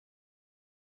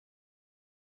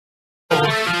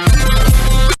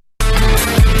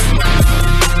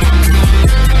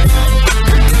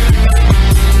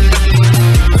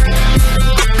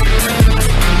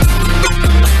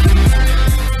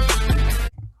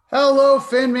Hello,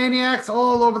 PhinManiacs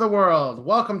all over the world.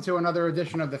 Welcome to another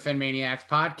edition of the PhinManiacs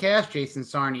podcast. Jason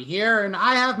Sarney here, and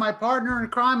I have my partner in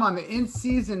crime on the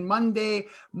in-season Monday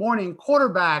morning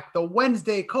quarterback, the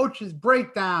Wednesday coaches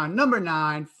breakdown, number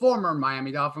 9, former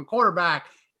Miami Dolphin quarterback,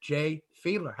 Jay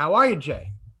Fiedler. How are you,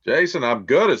 Jay? Jason, I'm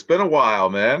good. It's been a while,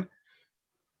 man.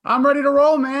 I'm ready to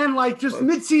roll, man. Like just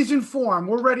mid-season form.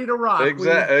 We're ready to rock.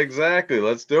 Exactly.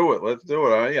 Let's do it.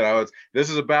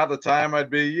 This is about the time I'd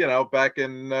be, back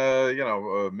in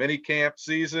mini camp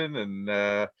season and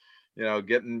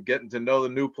getting to know the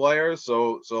new players.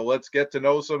 So let's get to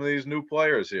know some of these new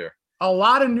players here. A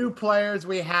lot of new players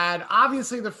we had.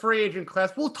 Obviously, the free agent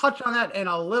class. We'll touch on that in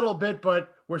a little bit, but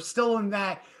we're still in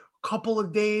that couple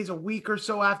of days, a week or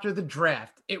so after the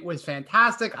draft. It was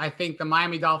fantastic. I think the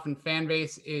Miami Dolphin fan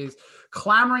base is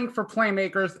clamoring for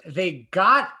playmakers. They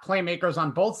got playmakers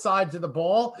on both sides of the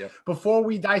ball. Yep. Before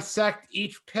we dissect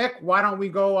each pick, why don't we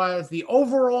go as the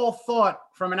overall thought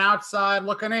from an outside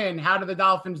looking in? How did the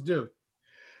Dolphins do?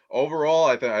 Overall,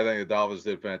 I think the Dolphins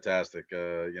did fantastic.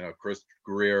 Chris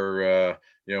Greer,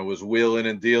 was wheeling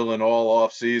and dealing all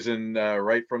off season,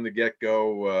 right from the get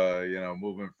go.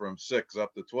 Moving from 6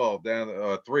 up to 12,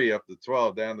 down 3 up to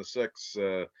 12, down to 6,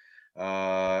 and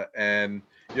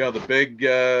the big,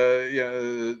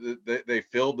 they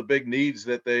filled the big needs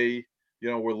that they,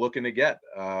 were looking to get.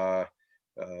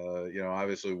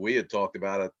 Obviously we had talked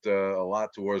about it a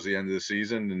lot towards the end of the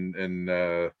season, and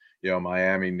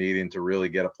Miami needing to really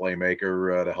get a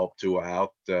playmaker to help Tua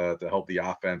out, to help the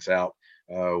offense out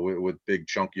with big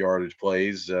chunk yardage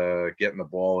plays, getting the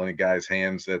ball in a guy's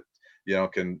hands that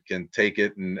can take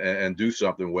it and do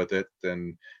something with it.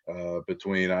 And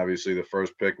between obviously the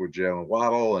first pick with Jalen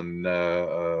Waddle and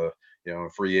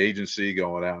free agency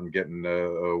going out and getting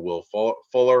Will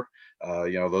Fuller.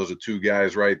 Those are two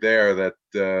guys right there that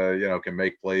can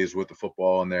make plays with the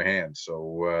football in their hands.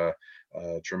 So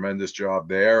tremendous job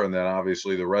there. And then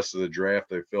obviously the rest of the draft,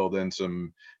 they filled in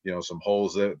some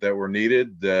holes that were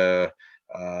needed. They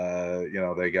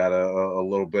got a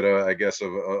little bit of, I guess,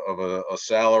 of a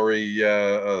salary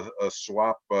a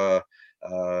swap.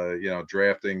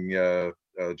 Drafting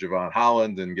Javon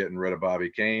Holland and getting rid of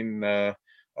Bobby Kane. After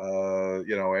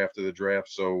the draft.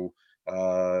 So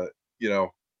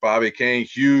Bobby Kane,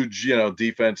 huge,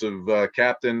 defensive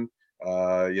captain.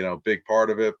 Big part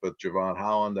of it, but Javon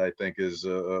Holland, I think, is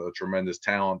a tremendous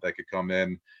talent that could come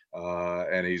in,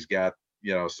 and he's got,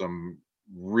 some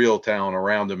real talent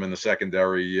around him in the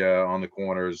secondary on the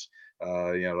corners,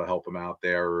 to help him out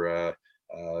there.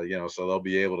 So they'll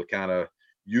be able to kind of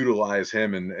utilize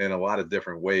him in a lot of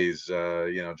different ways,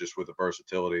 just with the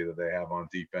versatility that they have on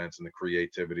defense and the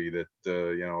creativity that,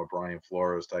 a Brian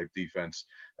Flores type defense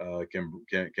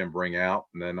can bring out.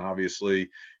 And then obviously,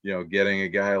 getting a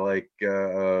guy like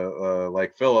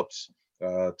Phillips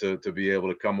to be able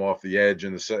to come off the edge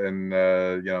in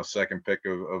the second pick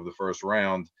of the first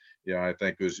round, I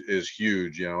think is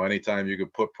huge. Anytime you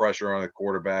could put pressure on the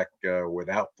quarterback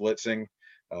without blitzing,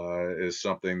 is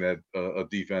something that a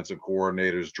defensive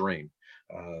coordinator's dream.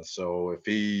 So if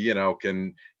he,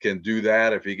 can do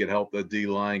that, if he can help the D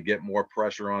line get more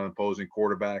pressure on opposing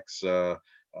quarterbacks,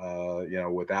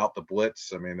 without the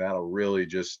blitz, I mean, that'll really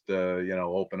just,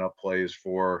 open up plays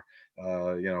for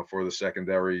the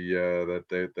secondary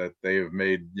that they have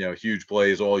made, huge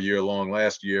plays all year long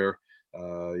last year.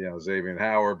 Xavier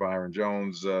Howard, Byron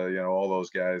Jones, all those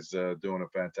guys doing a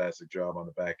fantastic job on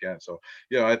the back end. So,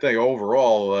 I think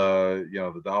overall,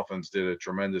 the Dolphins did a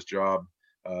tremendous job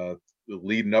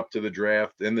leading up to the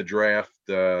draft. In the draft,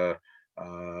 I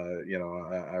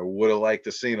would have liked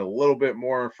to seen a little bit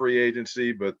more in free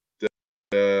agency, but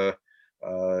I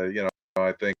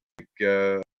think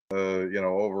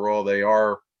overall they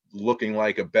are looking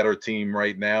like a better team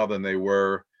right now than they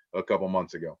were a couple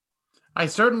months ago. I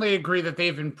certainly agree that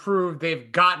they've improved.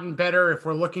 They've gotten better. If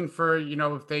we're looking for,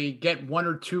 if they get 1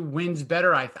 or 2 wins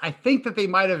better, I think that they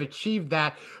might have achieved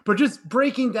that. But just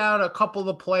breaking down a couple of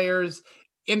the players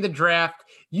in the draft,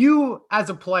 you as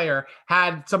a player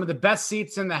had some of the best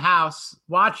seats in the house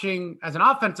watching as an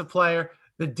offensive player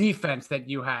the defense that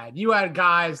you had. You had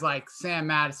guys like Sam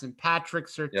Madison, Patrick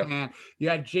Surtain. Yep. You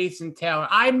had Jason Taylor.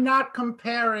 I'm not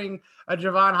comparing a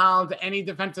Javon Holland to any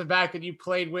defensive back that you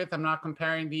played with. I'm not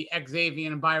comparing the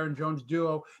Xavier and Byron Jones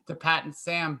duo to Pat and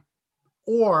Sam,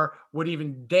 or would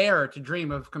even dare to dream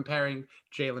of comparing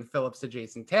Jalen Phillips to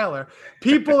Jason Taylor.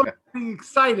 People are getting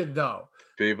excited, though.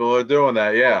 People are doing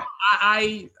that, yeah.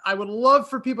 I would love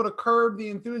for people to curb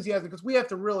the enthusiasm because we have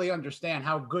to really understand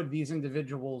how good these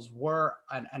individuals were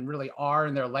and really are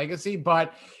in their legacy.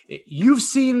 But you've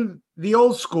seen the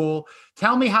old school.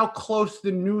 Tell me how close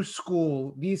the new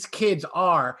school these kids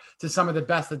are to some of the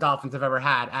best the Dolphins have ever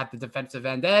had at the defensive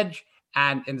end edge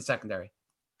and in the secondary.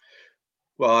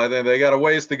 Well, I think they got a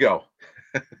ways to go.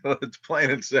 It's plain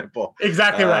and simple.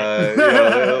 Exactly right.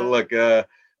 Look,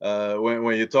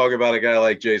 when you talk about a guy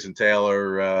like Jason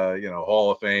Taylor,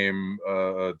 Hall of Fame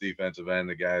defensive end,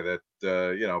 the guy that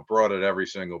brought it every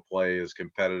single play, as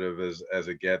competitive as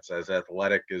it gets, as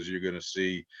athletic as you're going to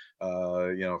see,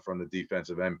 from the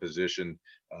defensive end position,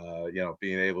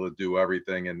 being able to do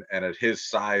everything, and at his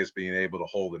size, being able to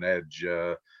hold an edge.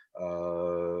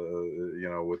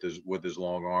 With his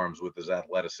long arms, with his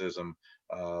athleticism,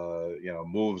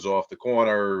 moves off the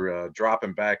corner,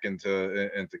 dropping back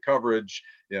into coverage.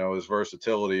 His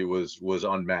versatility was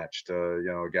unmatched.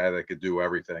 A guy that could do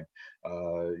everything.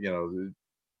 Jalen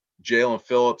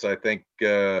Phillips, I think,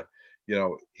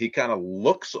 he kind of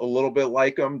looks a little bit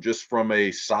like him just from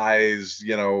a size,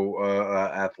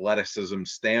 athleticism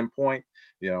standpoint.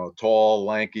 Tall,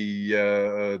 lanky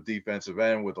defensive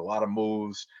end with a lot of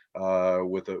moves,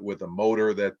 with a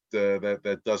motor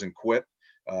that doesn't quit.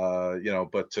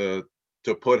 But to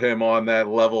put him on that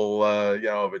level,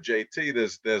 of a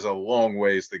JT, there's a long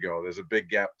ways to go. There's a big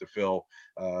gap to fill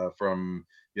from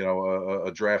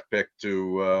a draft pick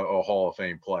to a Hall of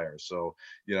Fame player. So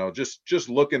just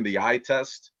looking the eye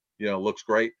test, looks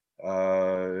great.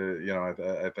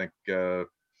 I think.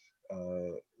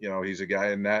 He's a guy,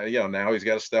 and now he's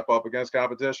got to step up against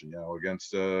competition.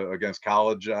 Against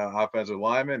college offensive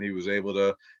linemen, he was able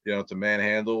to to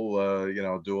manhandle,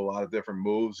 do a lot of different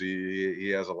moves. He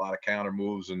has a lot of counter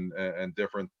moves and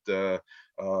different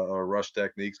rush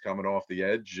techniques coming off the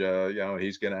edge.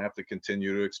 He's going to have to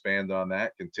continue to expand on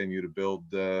that, continue to build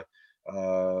his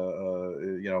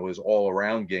all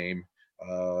around game.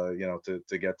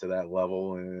 To get to that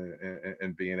level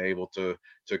and being able to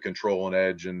control an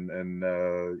edge and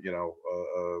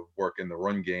work in the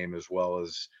run game as well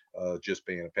as just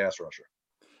being a pass rusher.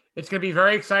 It's going to be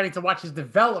very exciting to watch his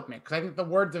development because I think the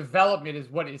word development is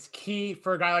what is key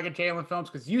for a guy like a Jalen Phillips,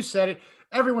 because you said it.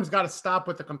 Everyone's got to stop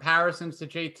with the comparisons to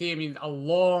JT. I mean, a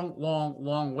long, long,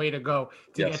 long way to go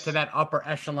to get to that upper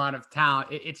echelon of talent.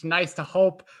 It's nice to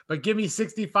hope, but give me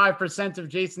 65% of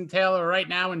Jason Taylor right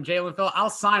now and Jalen Phillips. I'll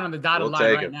sign on the dotted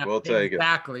line right now. We'll take it.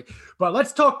 Exactly. But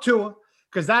let's talk Tua,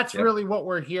 because that's really what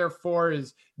we're here for.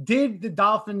 Is did the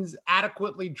Dolphins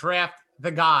adequately draft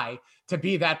the guy to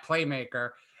be that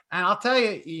playmaker? And I'll tell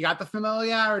you, you got the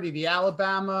familiarity, the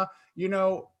Alabama,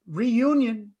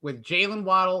 reunion with Jalen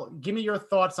Waddle. Give me your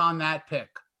thoughts on that pick.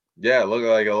 Yeah, look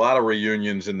like a lot of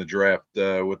reunions in the draft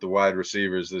with the wide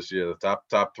receivers this year. The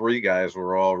top three guys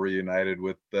were all reunited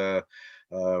with their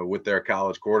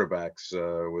college quarterbacks,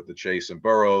 with the Chase and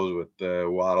Burrows, with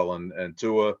Waddle and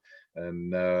Tua,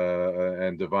 and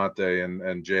Devontae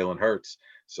and Jalen Hurts.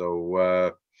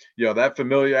 So that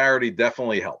familiarity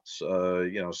definitely helps.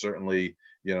 Certainly.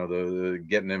 The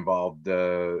getting involved,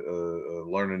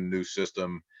 learning a new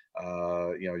system.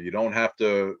 You don't have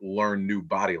to learn new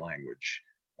body language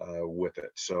with it.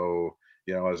 So,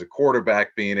 as a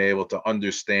quarterback, being able to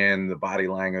understand the body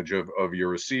language of your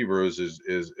receivers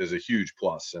is a huge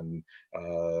plus. And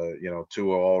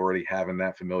Tua already having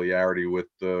that familiarity with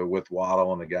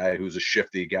Waddle, and a guy who's a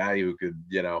shifty guy who could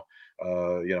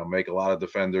make a lot of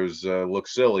defenders look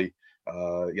silly.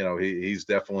 He's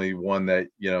definitely one that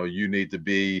you need to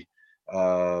be.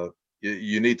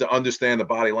 You need to understand the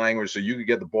body language so you can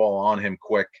get the ball on him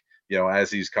quick. As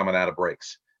he's coming out of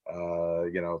breaks.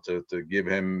 To give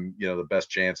him the best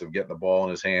chance of getting the ball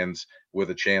in his hands with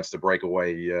a chance to break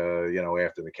away.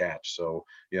 After the catch. So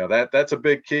that's a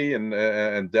big key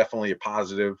and definitely a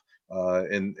positive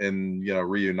in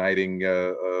reuniting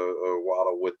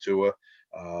Waddle with Tua.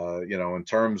 In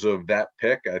terms of that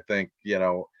pick, I think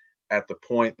at the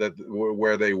point that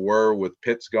where they were with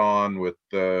Pitts gone, with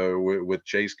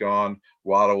Chase gone,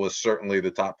 Waddle was certainly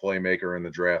the top playmaker in the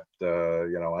draft,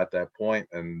 at that point.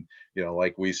 And,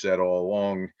 like we said all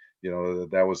along,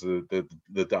 that was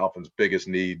the Dolphins' biggest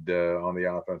need on the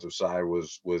offensive side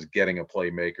was getting a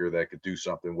playmaker that could do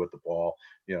something with the ball,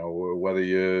 whether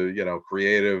you're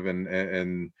creative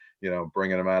and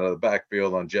bringing them out of the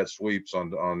backfield on jet sweeps,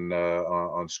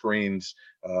 on screens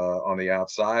on the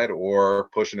outside, or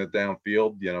pushing it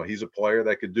downfield. He's a player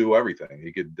that could do everything.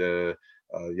 He could,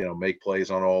 make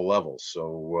plays on all levels.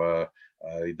 So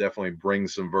he definitely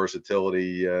brings some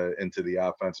versatility into the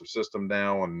offensive system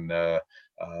now, and a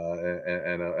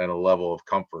level of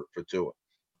comfort for Tua.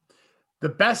 The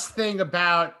best thing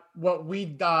about what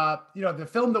the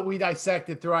film that we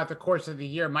dissected throughout the course of the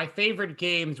year, my favorite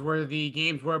games were the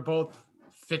games where both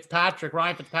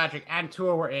Ryan Fitzpatrick and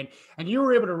Tua were in, and you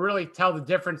were able to really tell the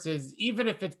differences, even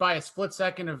if it's by a split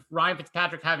second of Ryan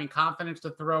Fitzpatrick having confidence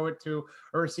to throw it to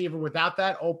a receiver without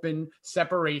that open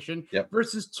separation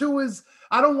versus Tua's.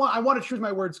 I want to choose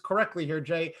my words correctly here,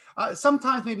 Jay.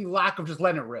 Sometimes maybe lack of just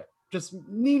letting it rip, just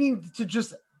needing to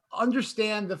just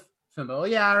understand the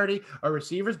familiarity, a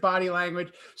receiver's body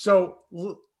language. So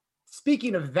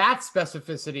speaking of that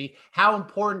specificity, how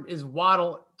important is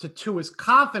Waddle to Tua's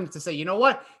confidence to say, you know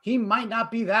what, he might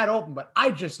not be that open, but I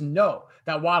just know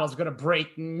that Waddle's going to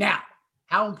break now.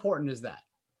 How important is that?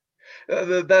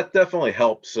 That definitely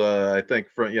helps. I think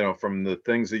from the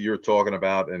things that you're talking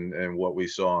about and what we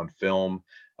saw on film,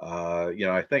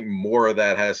 I think more of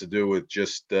that has to do with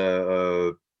just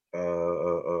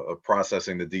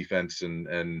processing the defense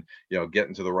and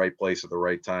getting to the right place at the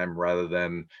right time, rather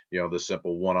than the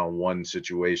simple one-on-one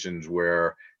situations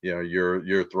where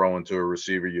you're throwing to a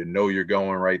receiver, you're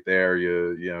going right there,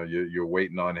 you're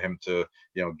waiting on him to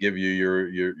give you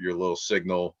your little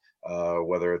signal,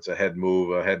 whether it's a head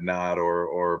move, a head nod,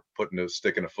 or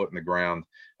sticking a foot in the ground,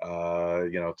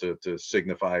 to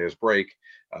signify his break.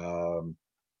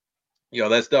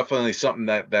 That's definitely something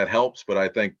that helps. But I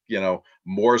think,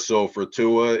 more so for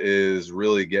Tua is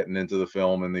really getting into the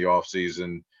film in the off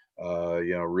season,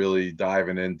 really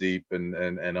diving in deep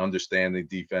and understanding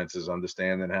defenses,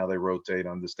 understanding how they rotate,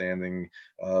 understanding,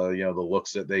 the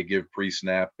looks that they give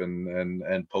pre-snap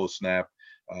and post-snap.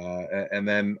 And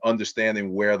then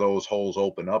understanding where those holes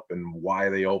open up and why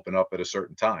they open up at a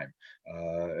certain time.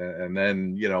 And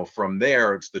then, from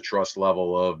there, it's the trust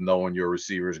level of knowing your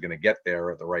receiver is going to get there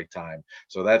at the right time.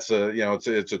 So that's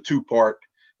it's a two-part,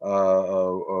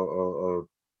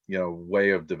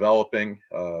 way of developing.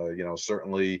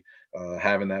 Certainly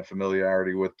having that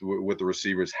familiarity with the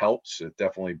receivers helps. It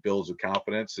definitely builds the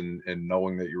confidence and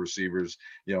knowing that your receiver's,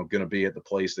 going to be at the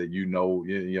place that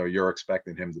you're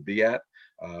expecting him to be at.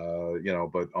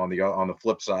 But on the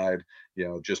flip side,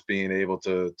 just being able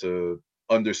to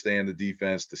understand the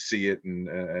defense, to see it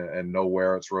and know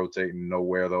where it's rotating, know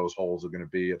where those holes are going to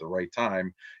be at the right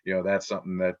time. That's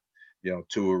something that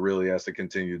Tua really has to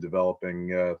continue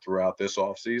developing throughout this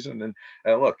offseason. And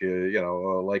look,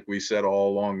 like we said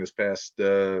all along this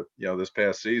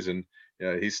past season,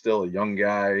 he's still a young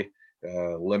guy,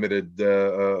 limited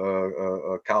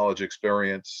college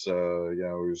experience.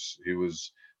 He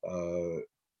was.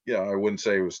 I wouldn't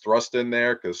say he was thrust in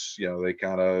there, because they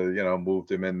kind of moved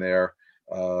him in there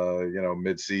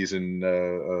mid-season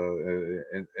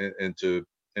into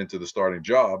the starting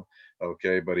job.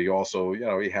 Okay, but he also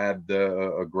he had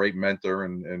a great mentor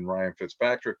in Ryan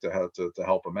Fitzpatrick to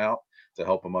help him out, to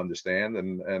help him understand,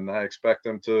 and I expect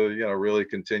him to really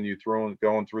continue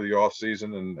going through the off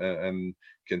season and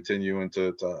continuing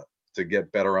to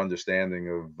get better understanding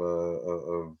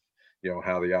of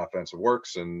how the offense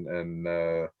works and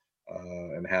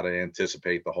how to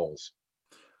anticipate the holes.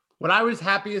 What I was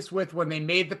happiest with when they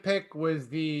made the pick was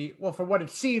for what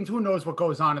it seems, who knows what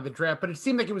goes on in the draft, but it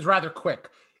seemed like it was rather quick.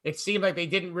 It seemed like they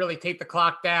didn't really take the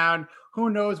clock down.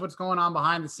 Who knows what's going on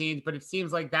behind the scenes, but it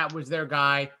seems like that was their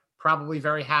guy. Probably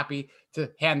very happy to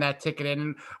hand that ticket in.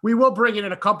 And we will bring it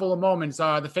in a couple of moments.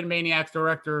 The PhinManiacs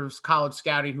director of college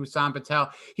scouting, Hussam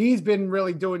Patel, he's been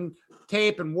really doing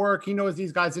tape and work. He knows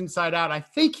these guys inside out. I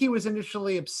think he was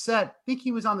initially upset. I think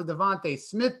he was on the Devontae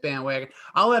Smith bandwagon.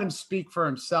 I'll let him speak for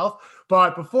himself.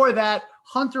 But before that,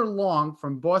 Hunter Long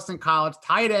from Boston College,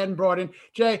 tight end, brought in.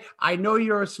 Jay, I know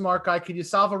you're a smart guy. Could you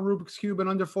solve a Rubik's Cube in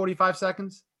under 45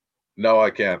 seconds? No, I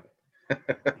can't.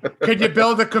 Could you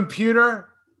build a computer?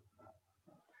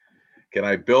 Can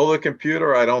I build a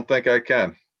computer? I don't think I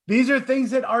can. These are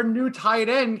things that our new tight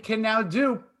end can now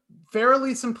do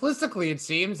fairly simplistically, it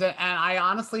seems. And I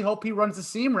honestly hope he runs the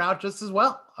seam route just as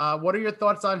well. What are your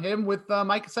thoughts on him with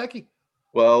Mike Gesicki?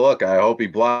 Well, look, I hope he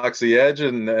blocks the edge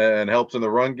and helps in the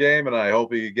run game, and I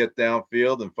hope he get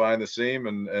downfield and find the seam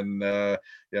and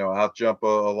out jump a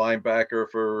linebacker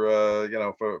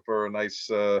for a nice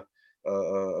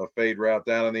fade route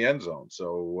down in the end zone.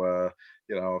 So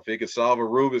if he could solve a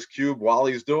Rubik's Cube while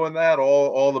he's doing that,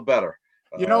 all the better.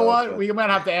 You know what? We might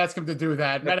have to ask him to do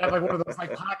that. Might have like one of those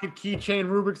like pocket keychain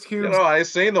Rubik's Cubes. I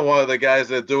seen one of the guys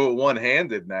that do it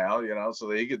one-handed now, so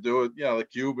that he could do it, the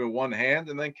cube in one hand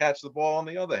and then catch the ball in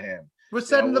the other hand. We're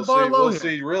setting the bar low. We'll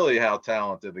see really how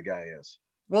talented the guy is.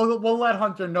 We'll let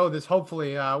Hunter know this.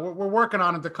 Hopefully, we're working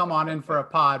on him to come on in for a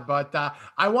pod. But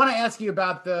I want to ask you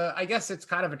about I guess it's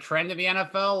kind of a trend in the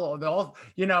NFL. Or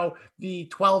the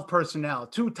 12 personnel,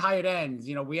 2 tight ends.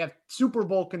 We have Super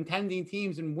Bowl contending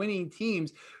teams and winning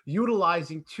teams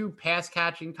utilizing 2 pass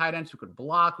catching tight ends who could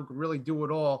block, who could really do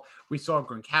it all. We saw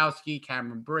Gronkowski,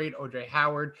 Cameron Brate, OJ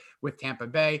Howard with Tampa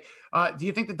Bay. Do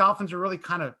you think the Dolphins are really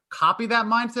kind of copy that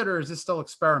mindset, or is this still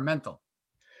experimental?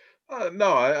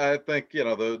 No, I think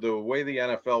the way the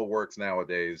NFL works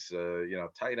nowadays.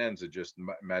 Tight ends are just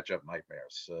matchup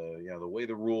nightmares. The way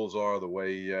the rules are, the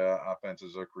way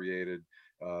offenses are created.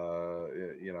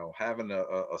 Having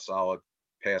a solid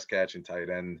pass catching tight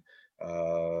end,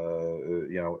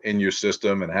 in your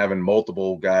system and having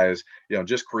multiple guys,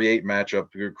 just creates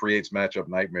matchup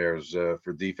nightmares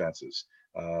for defenses.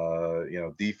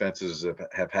 Defenses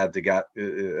have had to get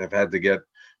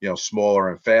smaller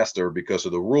and faster because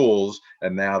of the rules,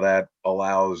 and now that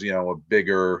allows a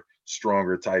bigger,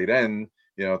 stronger tight end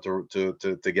to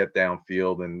get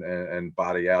downfield and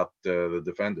body out the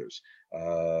defenders. They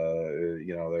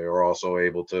are also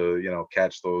able to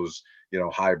catch those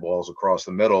high balls across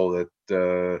the middle that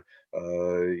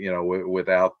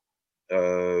without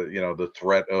the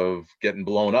threat of getting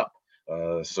blown up.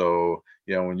 So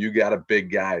when you got a big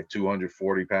guy,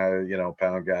 240 pound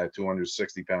guy,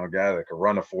 260-pound guy that can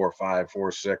run a 4.5,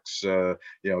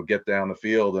 4.6, get down the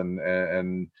field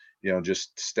and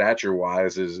just stature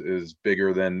wise is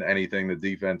bigger than anything the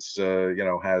defense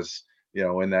has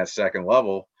in that second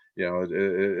level.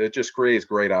 It just creates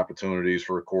great opportunities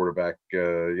for a quarterback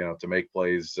to make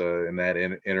plays in that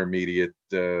intermediate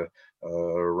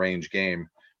range game,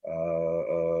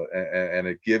 and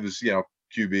it gives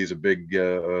QB's a big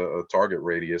target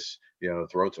radius, to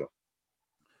throw to.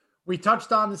 We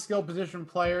touched on the skill position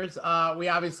players. We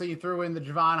obviously threw in the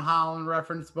Javon Holland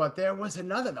reference, but there was the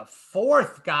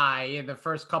 4th guy in the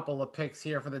first couple of picks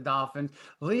here for the Dolphins,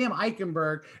 Liam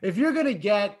Eichenberg. If you're going to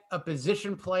get a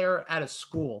position player at a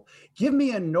school, give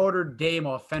me a Notre Dame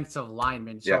offensive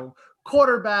lineman. So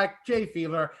quarterback, Jay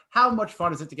Fiedler, how much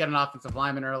fun is it to get an offensive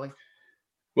lineman early?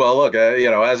 Well, look,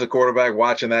 as a quarterback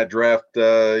watching that draft,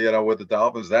 with the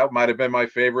Dolphins, that might have been my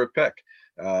favorite pick.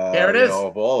 There it is.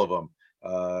 Of all of them.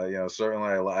 Certainly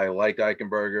I like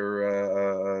Eichenberg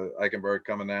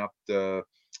coming out. I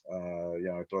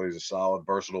thought he's a solid,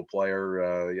 versatile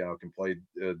player. Can play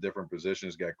different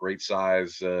positions. Got great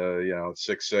size.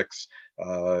 6'6".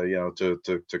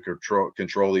 To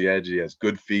control the edge. He has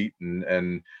good feet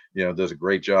and does a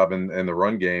great job in the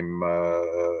run game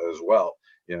as well.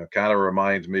 Kind of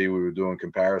reminds me, we were doing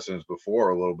comparisons before,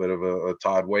 a little bit of a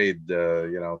Todd Wade,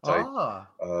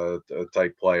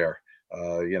 type player.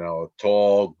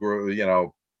 Tall,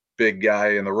 big guy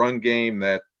in the run game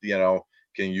that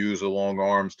can use the long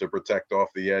arms to protect off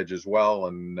the edge as well,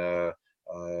 and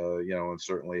and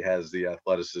certainly has the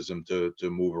athleticism to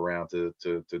move around to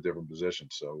different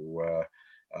positions. So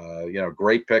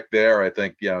great pick there. I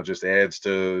think just adds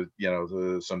to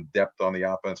some depth on the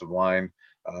offensive line.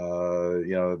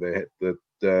 And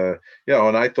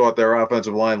I thought their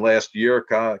offensive line last year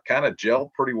kind of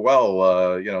gelled pretty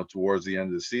well, towards the end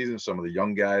of the season. Some of the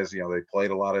young guys, they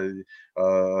played a lot of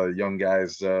young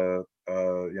guys, throughout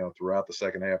the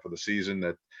second half of the season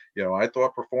that, I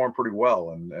thought performed pretty well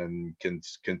and can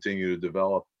continue to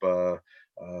develop,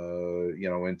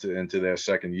 into their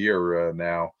second year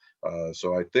now.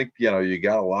 So I think, you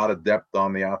got a lot of depth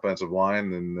on the offensive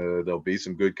line, and there'll be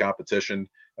some good competition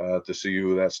to see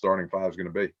who that starting 5 is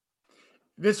going to be.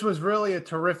 This was really a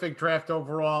terrific draft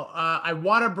overall. I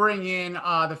want to bring in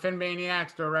the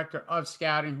PhinManiacs director of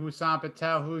scouting, Hussam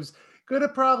Patel, who's going to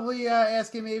probably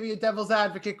ask you maybe a devil's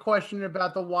advocate question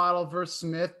about the Waddle versus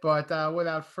Smith. But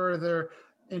without further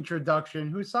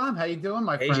introduction, Hussam, how you doing,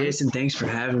 my friend? Hey, Jason, thanks for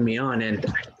having me on. And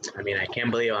I can't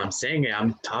believe I'm saying it.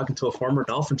 I'm talking to a former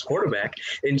Dolphins quarterback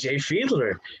in Jay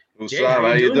Fiedler. Hussam,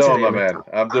 how you doing, my man?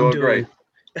 I'm doing great.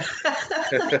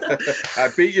 I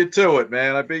beat you to it,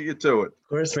 man. I beat you to it. Of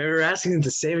course, maybe we're asking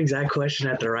the same exact question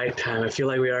at the right time. I feel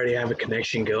like we already have a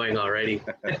connection going already.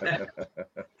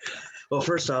 Well,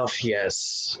 first off,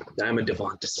 yes, I'm a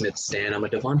Devonta Smith stan. I'm a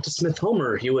Devonta Smith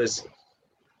homer. He was,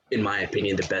 in my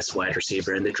opinion, the best wide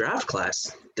receiver in the draft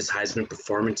class. His Heisman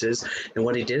performances and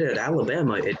what he did at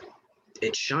Alabama,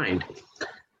 it shined.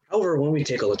 However, when we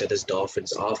take a look at this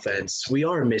Dolphins offense, we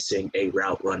are missing a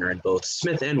route runner in both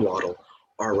Smith and Waddle.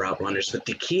 Are route runners, but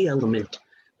the key element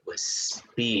was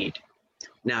speed.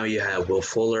 Now you have Will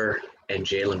Fuller and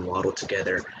Jalen Waddle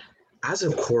together. As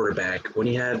a quarterback, when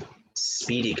you have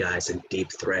speedy guys and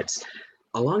deep threats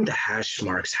along the hash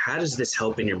marks, how does this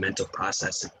help in your mental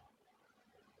processing?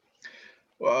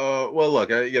 Well, look,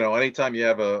 anytime you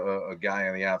have a guy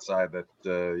on the outside that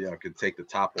can take the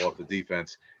top off the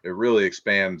defense, it really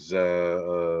expands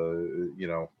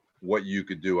what you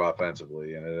could do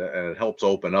offensively, and it helps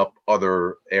open up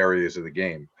other areas of the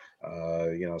game.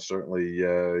 Certainly,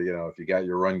 if you got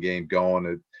your run game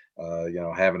going,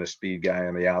 having a speed guy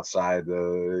on the outside,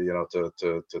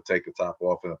 to take the top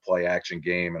off in a play action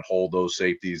game and hold those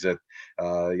safeties at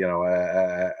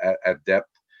depth,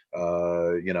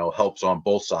 helps on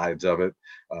both sides of it.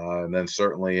 And then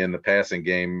certainly in the passing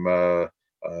game, the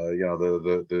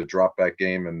drop back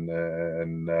game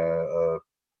and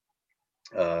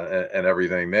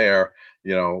everything there,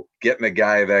 getting a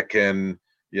guy that can,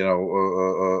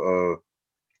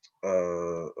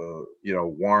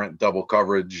 warrant double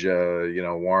coverage,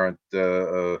 warrant,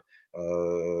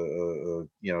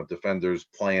 defenders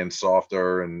playing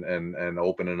softer and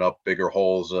opening up bigger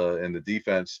holes in the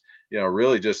defense,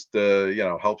 really just,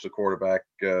 helps a quarterback,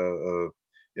 in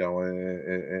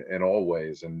all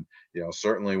ways. And,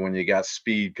 certainly when you got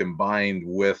speed combined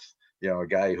with, a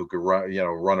guy who could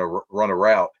run a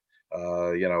route,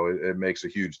 it makes a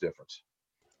huge difference.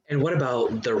 And what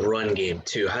about the run game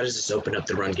too? How does this open up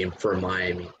the run game for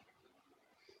Miami?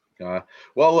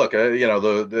 Well, look,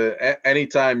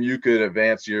 anytime you could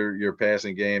advance your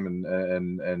passing game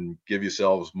and give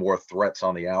yourselves more threats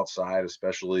on the outside,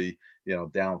 especially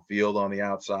downfield on the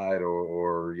outside,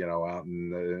 or out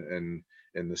in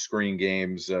the screen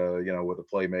games, with a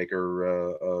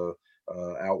playmaker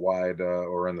out wide,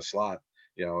 or in the slot,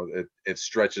 it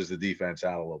stretches the defense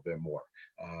out a little bit more.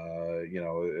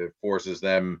 It forces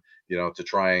them, to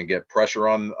try and get pressure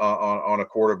on a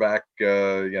quarterback,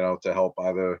 to help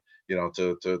either,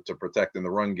 to protect in the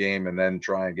run game, and then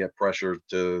try and get pressure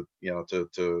to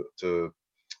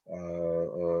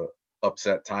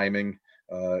upset timing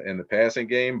in the passing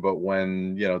game. But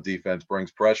when, defense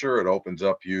brings pressure, it opens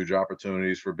up huge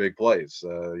opportunities for big plays.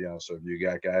 So if you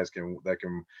got guys that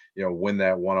can win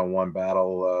that one-on-one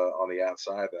battle on the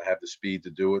outside, that have the speed to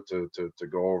do it, to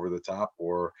go over the top,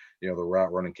 or the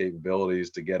route running capabilities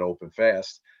to get open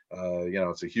fast,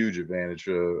 it's a huge advantage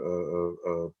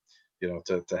to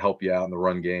help you out in the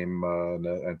run game,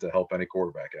 and to help any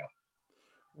quarterback out.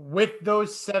 With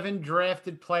those 7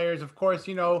 drafted players, of course,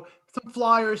 some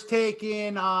flyers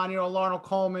taken on, Larnell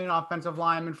Coleman, offensive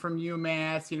lineman from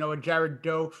UMass, a Jared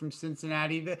Doak from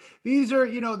Cincinnati. These are,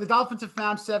 the Dolphins have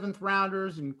found 7th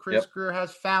rounders, and Chris Grier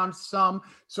has found some.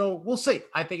 So we'll see.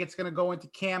 I think it's going to go into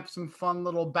camp, some fun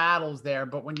little battles there.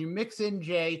 But when you mix in,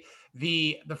 Jay,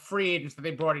 the free agents that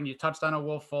they brought in, you touched on a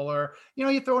Will Fuller,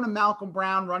 you throw in a Malcolm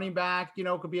Brown running back,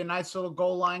 could be a nice little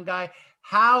goal line guy.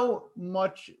 How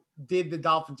much did the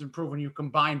Dolphins improve when you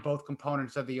combine both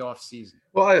components of the offseason?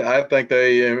 Well, I think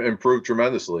they improved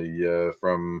tremendously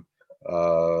from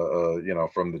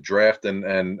the draft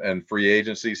and free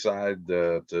agency side,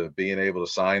 to being able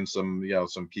to sign some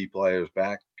key players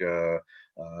back.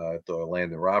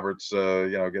 Landon Roberts,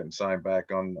 getting signed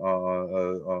back on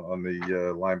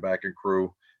the linebacking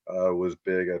crew was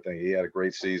big. I think he had a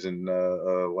great season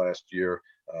last year.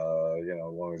 As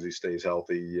long as he stays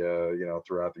healthy,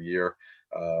 throughout the year.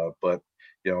 But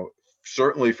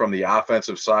certainly from the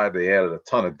offensive side, they added a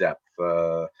ton of depth.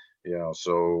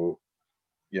 So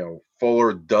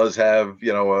Fuller does have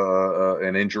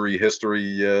an injury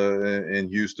history in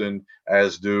Houston,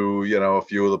 as do a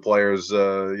few of the players,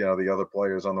 the other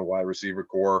players on the wide receiver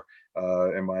core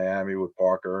in Miami, with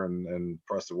Parker and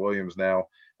Preston Williams now.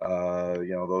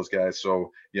 Those guys.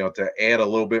 So to add a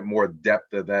little bit more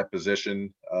depth at that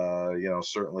position,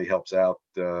 certainly helps out.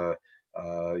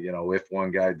 If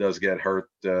one guy does get hurt,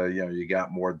 you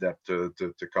got more depth to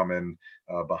come in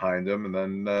behind him. And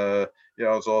then,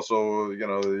 it's also, you're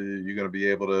going to be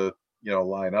able to,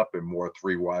 line up in more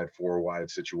 3 wide, 4 wide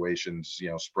situations,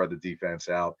 spread the defense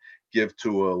out, give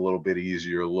Tua a little bit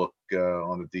easier look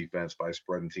on the defense by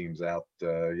spreading teams out,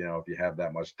 if you have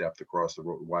that much depth across the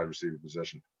wide receiver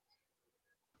position.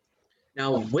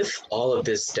 Now, with all of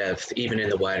this depth, even in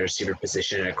the wide receiver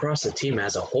position and across the team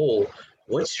as a whole,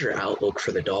 what's your outlook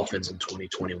for the Dolphins in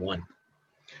 2021?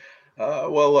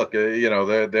 Well, look,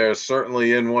 they're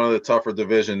certainly in one of the tougher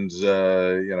divisions,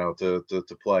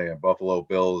 to play in. Buffalo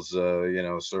Bills,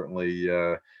 certainly,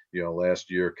 last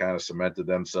year kind of cemented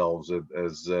themselves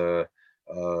as the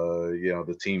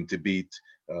team to beat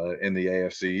in the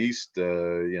AFC East.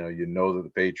 That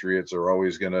the Patriots are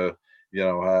always going to,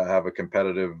 have a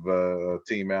competitive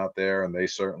team out there, and they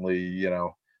certainly,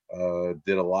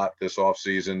 did a lot this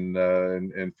offseason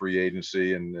in free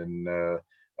agency, and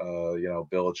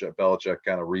Belichick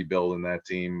kind of rebuilding that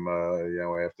team,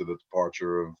 after the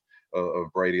departure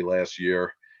of Brady last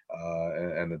year.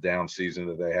 and the down season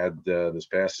that they had this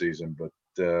past season. But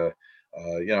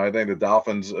I think the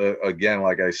Dolphins, again,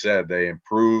 like I said, they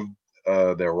improved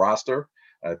their roster.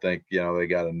 I think they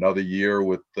got another year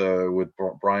with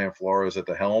Brian Flores at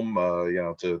the helm,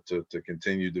 to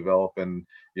continue developing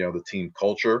the team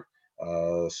culture.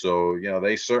 So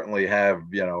they certainly have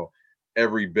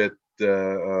every bit as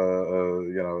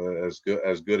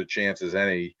good a chance as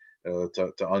any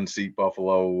to unseat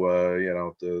Buffalo,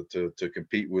 to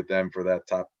compete with them for that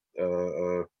top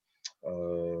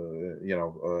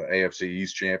AFC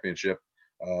East championship,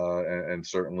 and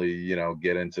certainly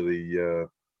get into the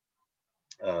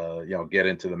get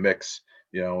into the mix,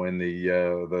 in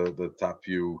the top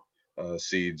few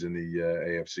seeds in the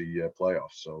AFC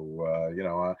playoffs. So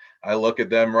I look at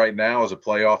them right now as a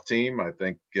playoff team. I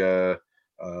think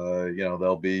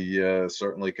they'll be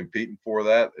certainly competing for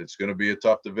that. It's going to be a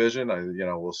tough division.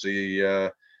 We'll see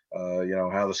how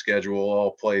the schedule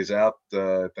all plays out.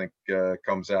 I think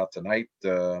comes out tonight.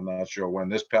 I'm not sure when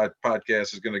this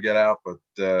podcast is going to get out, but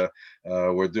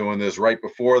we're doing this right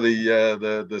before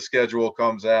the schedule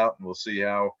comes out, and we'll see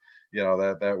how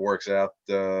that works out.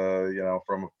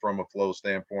 From a flow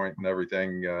standpoint and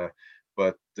everything.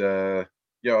 But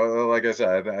like I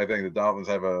said, I think the Dolphins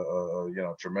have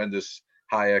a tremendous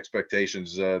high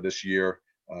expectations this year.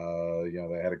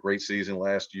 They had a great season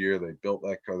last year. They built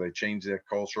they changed their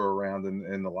culture around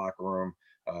in the locker room.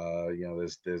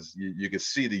 You could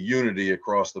see the unity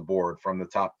across the board from the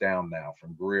top down now,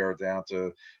 from Greer down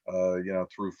to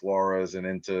through Flores and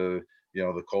into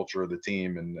the culture of the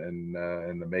team and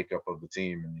the makeup of the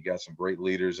team. And you got some great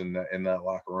leaders in that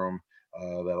locker room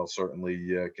that'll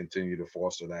certainly continue to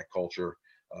foster that culture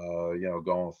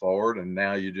going forward. And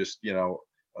now you just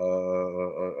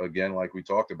again, like we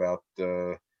talked about,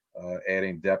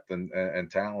 adding depth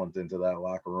and talent into that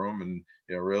locker room, and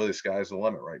really the sky's the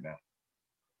limit right now.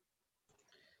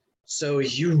 So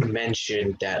you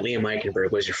mentioned that Liam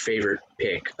Eichenberg was your favorite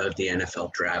pick of the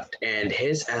NFL draft, and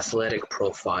his athletic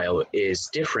profile is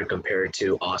different compared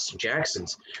to Austin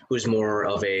Jackson's, who's more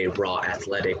of a raw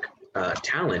athletic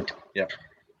talent. Yep.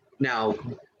 Now,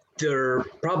 they're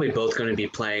probably both going to be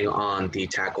playing on the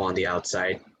tackle on the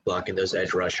outside, blocking those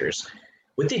edge rushers.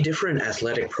 With the different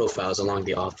athletic profiles along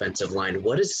the offensive line,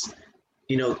 what is,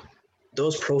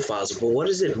 those profiles, well, what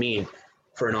does it mean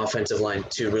for an offensive line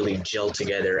to really gel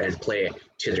together and play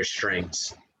to their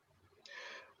strengths?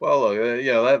 Well,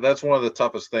 that's one of the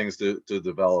toughest things to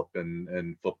develop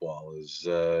in football is,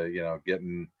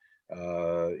 getting,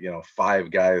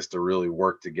 five guys to really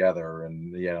work together.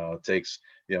 And, it takes,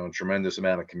 a tremendous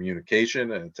amount of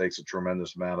communication, and it takes a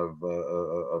tremendous amount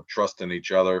of trust in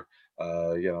each other,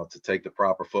 to take the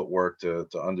proper footwork to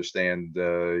understand,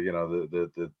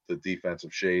 the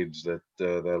defensive shades that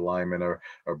the linemen are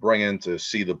bringing, to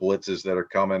see the blitzes that are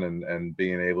coming, and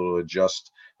being able to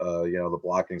adjust, the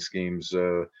blocking schemes,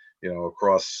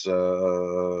 across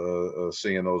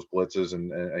seeing those blitzes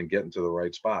and getting to the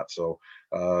right spot. So,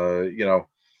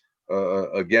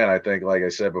 again, I think, like I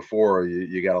said before,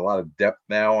 you got a lot of depth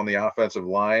now on the offensive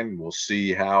line. We'll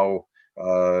see how,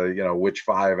 which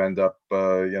five end up,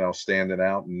 standing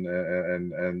out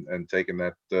and taking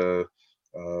that,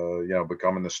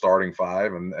 becoming the starting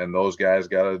five, and those guys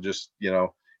got to just,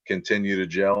 continue to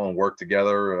gel and work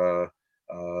together,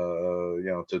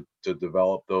 to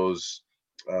develop those,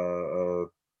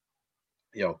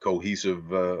 cohesive,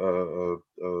 the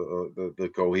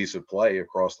cohesive play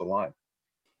across the line.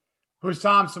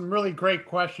 Hussam, some really great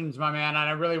questions, my man. And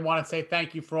I really want to say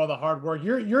thank you for all the hard work.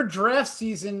 Your draft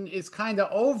season is kind of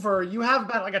over. You have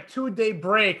about like a 2-day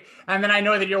break. And then I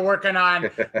know that you're working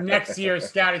on next year's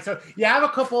scouting. So you have a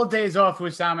couple of days off,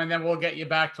 Hussam, and then we'll get you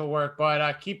back to work.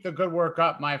 But keep the good work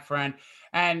up, my friend.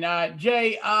 And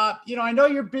Jay, I know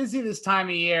you're busy this time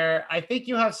of year. I think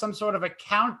you have some sort of a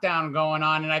countdown going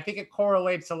on, and I think it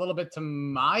correlates a little bit to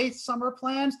my summer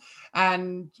plans.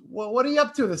 And what are you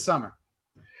up to this summer?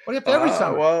 What are you up to every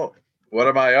summer? Well, what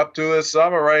am I up to this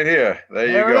summer? Right here. There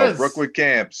you go. Brookwood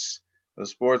Camps, the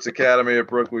Sports Academy at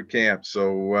Brookwood Camps.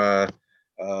 So,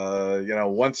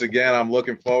 once again, I'm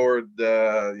looking forward.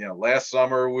 Last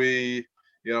summer we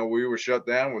were shut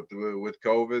down with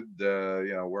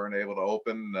COVID. Weren't able to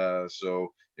open.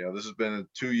 So, this has been a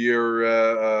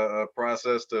 2-year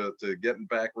process to getting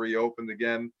back reopened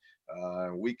again.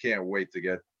 We can't wait to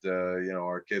get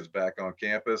our kids back on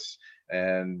campus.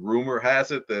 And rumor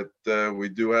has it that we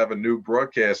do have a new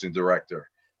broadcasting director.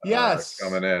 Yes,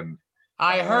 coming in.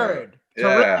 I heard.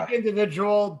 Yeah. Terrific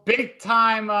individual, big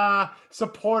time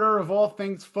supporter of all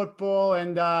things football,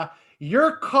 and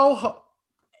your co-host.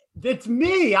 It's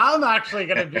me. I'm actually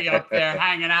going to be up there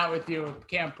hanging out with you at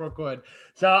Camp Brookwood.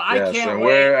 So I can't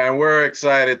wait. We're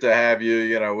excited to have you.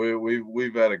 You know,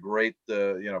 we've had a great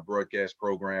broadcast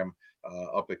program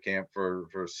up at camp for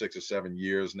 6 or 7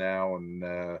 years now, and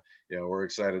we're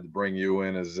excited to bring you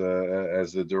in as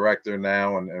the director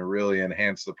now and really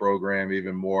enhance the program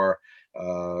even more.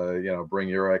 Bring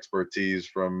your expertise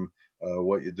from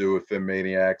what you do with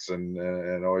PhinManiacs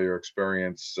and all your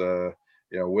experience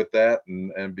with that,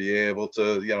 and be able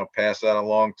to pass that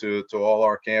along to all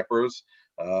our campers.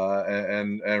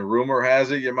 And rumor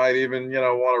has it you might even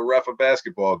want to ref a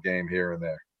basketball game here and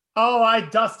there. Oh, I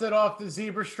dusted off the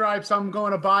zebra stripes. I'm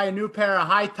going to buy a new pair of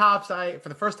high tops. For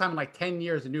the first time in like 10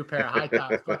 years, a new pair of high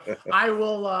tops. But I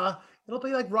will. It'll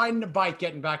be like riding a bike,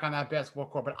 getting back on that basketball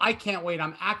court. But I can't wait.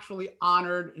 I'm actually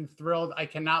honored and thrilled. I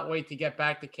cannot wait to get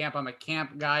back to camp. I'm a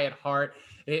camp guy at heart.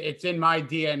 It's in my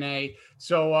DNA.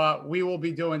 So we will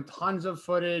be doing tons of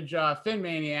footage,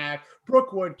 PhinManiac,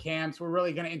 Brookwood camps. We're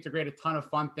really going to integrate a ton of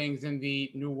fun things in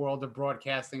the new world of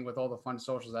broadcasting with all the fun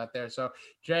socials out there. So,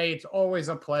 Jay, it's always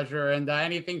a pleasure. And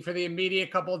anything for the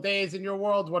immediate couple of days in your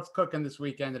world? What's cooking this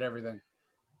weekend and everything?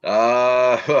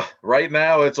 Right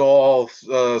now it's all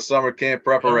summer camp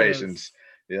preparations.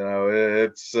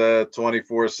 It's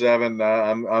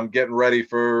 24/7. I'm getting ready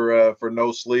for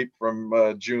no sleep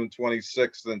from June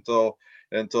 26th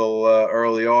until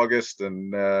early August,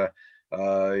 and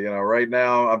right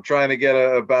now I'm trying to get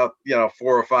about 4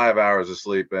 or 5 hours of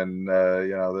sleep in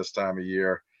this time of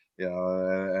year,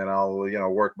 and I'll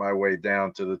work my way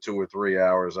down to the 2 or 3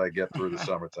 hours I get through the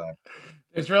summertime.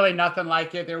 There's really nothing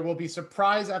like it. There will be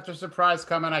surprise after surprise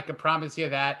coming. I can promise you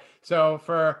that. So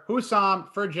for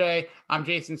Hussam, for Jay, I'm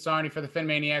Jason Sarney for the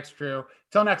PhinManiacs crew.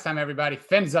 Till next time, everybody,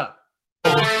 fins up.